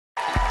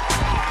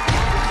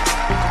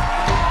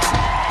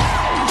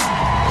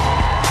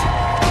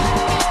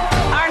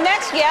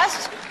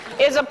guest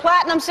is a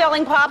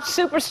platinum-selling pop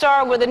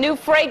superstar with a new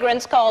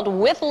fragrance called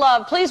With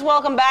Love. Please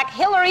welcome back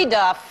Hilary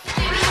Duff.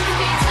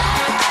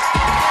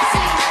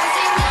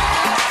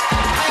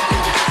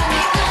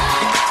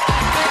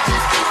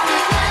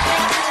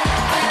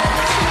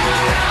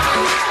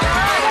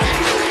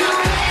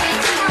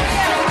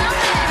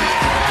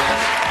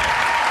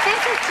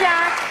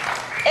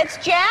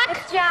 It's Jack?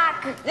 It's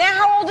Jack. Now,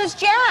 how old is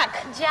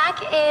Jack?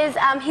 Jack is,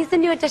 he's the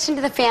new addition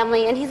to the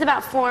family, and he's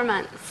about 4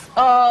 months.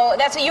 Oh,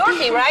 that's a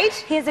Yorkie, right?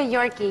 He's a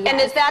Yorkie, yes. And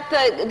is that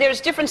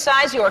there's different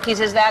size Yorkies.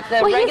 Is that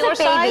the regular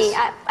size? He's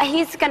a baby.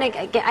 He's gonna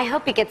get, I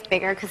hope he gets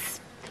bigger, because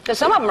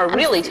some of them are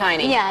really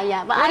tiny.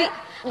 Yeah, but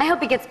I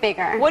hope he gets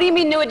bigger. What do you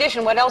mean new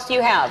addition? What else do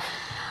you have?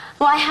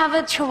 Well, I have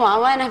a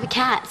Chihuahua and I have a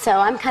cat, so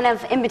I'm kind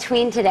of in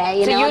between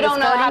today. So you don't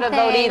know how to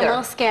vote either? I'm a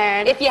little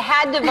scared. If you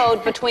had to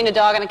vote between a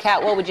dog and a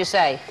cat, what would you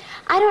say?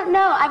 I don't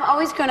know. I've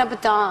always grown up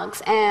with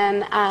dogs, and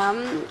yeah.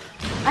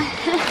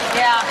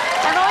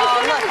 I've always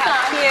grown up with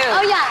dogs. Cute.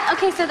 Oh yeah.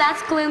 Okay, so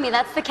that's Gloomy.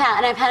 That's the cat,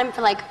 and I've had him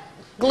for like.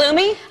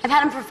 Gloomy? I've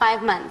had him for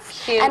 5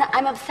 months. Cute. And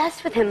I'm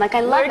obsessed with him. Like, I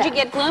love him. Where'd you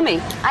get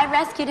Gloomy? I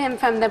rescued him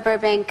from the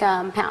Burbank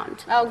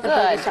pound. Oh,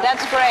 good.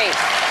 That's great.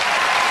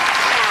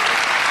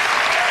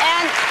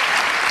 Yeah.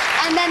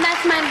 And then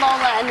that's my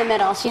Lola in the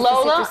middle. She's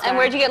Lola? And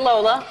where'd you get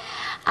Lola?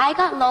 I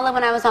got Lola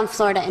when I was on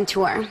Florida in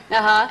tour.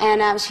 Uh-huh.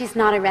 And she's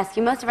not a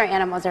rescue. Most of our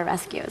animals are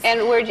rescues. And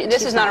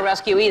this is not a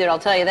rescue either, I'll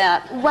tell you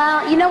that.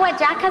 Well, you know what?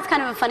 Jack has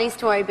kind of a funny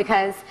story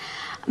because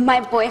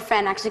my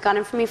boyfriend actually got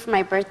him for me for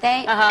my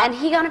birthday. Uh-huh. And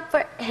he got it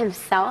for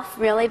himself,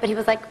 really, but he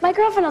was like, my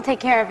girlfriend will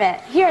take care of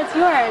it. Here, it's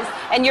yours.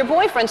 And your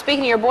boyfriend,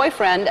 speaking of your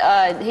boyfriend,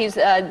 you've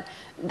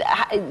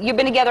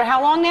been together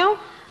how long now?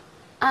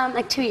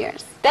 Like 2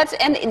 years.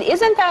 And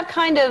isn't that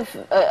kind of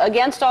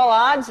against all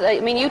odds? I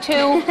mean, you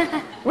two,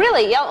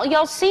 really,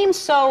 y'all seem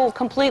so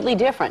completely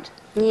different.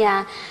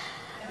 Yeah.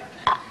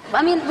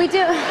 I mean, we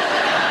do.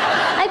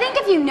 I think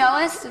if you know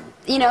us,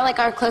 you know, like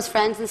our close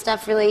friends and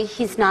stuff, really,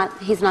 he's not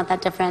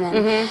that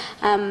different.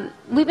 And,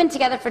 we've been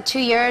together for 2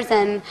 years,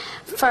 and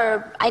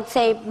for, I'd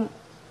say,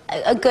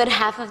 a good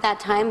half of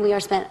that time we are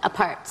spent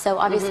apart, so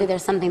obviously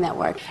there's something that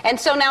worked. And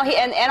so now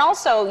and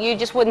also you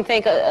just wouldn't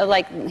think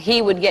like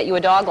he would get you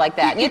a dog like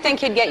that. You'd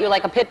think he'd get you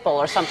like a pit bull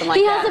or something like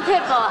that. He has a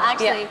pit bull,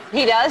 actually. Yeah.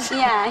 He does?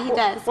 Yeah, he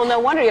does. Well,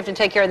 no wonder you have to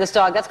take care of this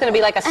dog. That's going to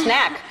be like a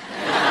snack.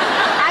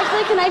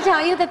 Actually, can I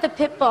tell you that the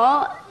pit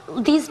bull,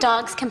 these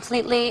dogs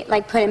completely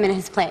like put him in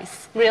his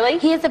place. Really?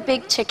 He is a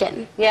big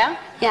chicken. Yeah?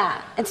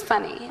 Yeah, it's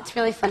funny. It's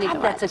really funny to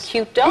watch. That's a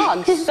cute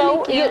dog.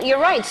 So you're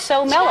right,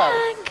 so mellow.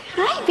 Jack,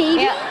 hi,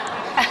 baby. Yeah.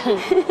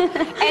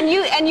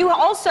 and you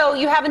also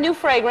have a new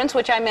fragrance,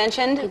 which I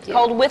mentioned,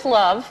 called With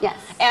Love. Yes.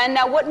 And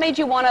now, what made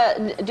you want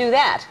to do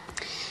that?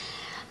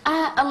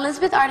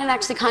 Elizabeth Arden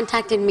actually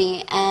contacted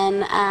me,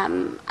 and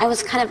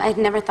I'd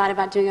never thought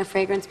about doing a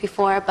fragrance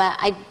before, but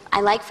I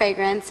like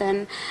fragrance,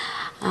 and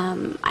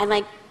I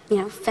like, you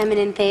know,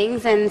 feminine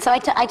things, and so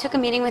I took a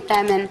meeting with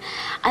them, and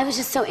I was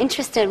just so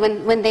interested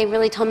when they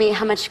really told me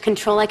how much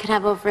control I could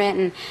have over it,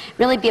 and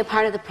really be a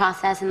part of the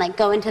process, and like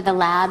go into the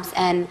labs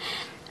and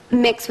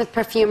mix with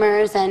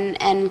perfumers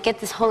and get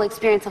this whole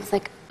experience. I was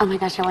like, oh my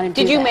gosh, I want to do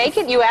this. Did you make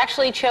it? You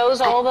actually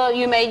chose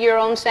you made your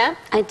own scent?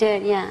 I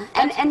did, yeah.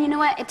 And you know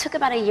what? It took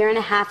about 1.5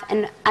 years,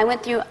 and I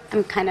went through,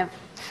 I'm kind of,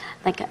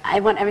 like, I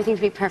want everything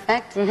to be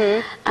perfect.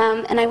 And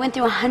I went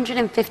through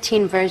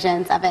 115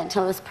 versions of it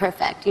until it was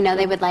perfect. You know,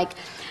 they would like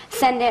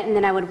send it, and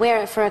then I would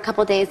wear it for a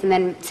couple days, and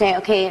then say,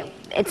 okay,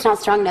 it's not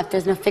strong enough,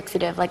 there's no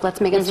fixative, like, let's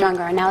make it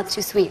stronger, and now it's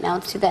too sweet, now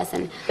it's too this.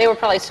 And they were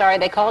probably sorry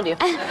they called you.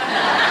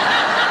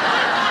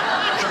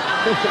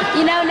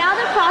 You know, now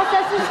the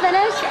process is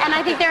finished, and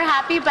I think they're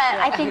happy, but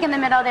I think in the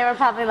middle they were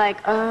probably like,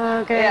 oh,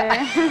 okay.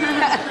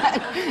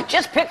 Yeah.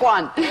 Just pick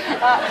one.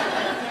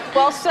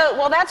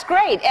 Well, that's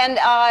great. And,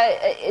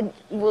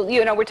 well,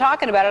 you know, we're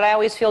talking about it. I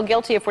always feel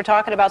guilty if we're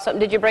talking about something.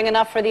 Did you bring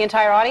enough for the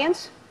entire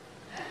audience?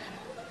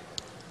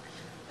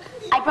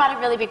 I brought a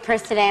really big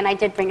purse today, and I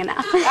did bring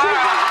enough.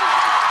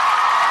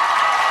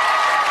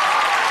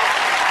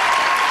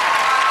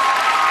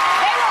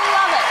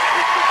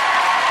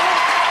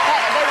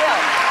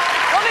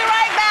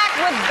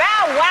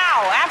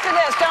 Wow, after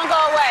this, don't go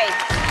away.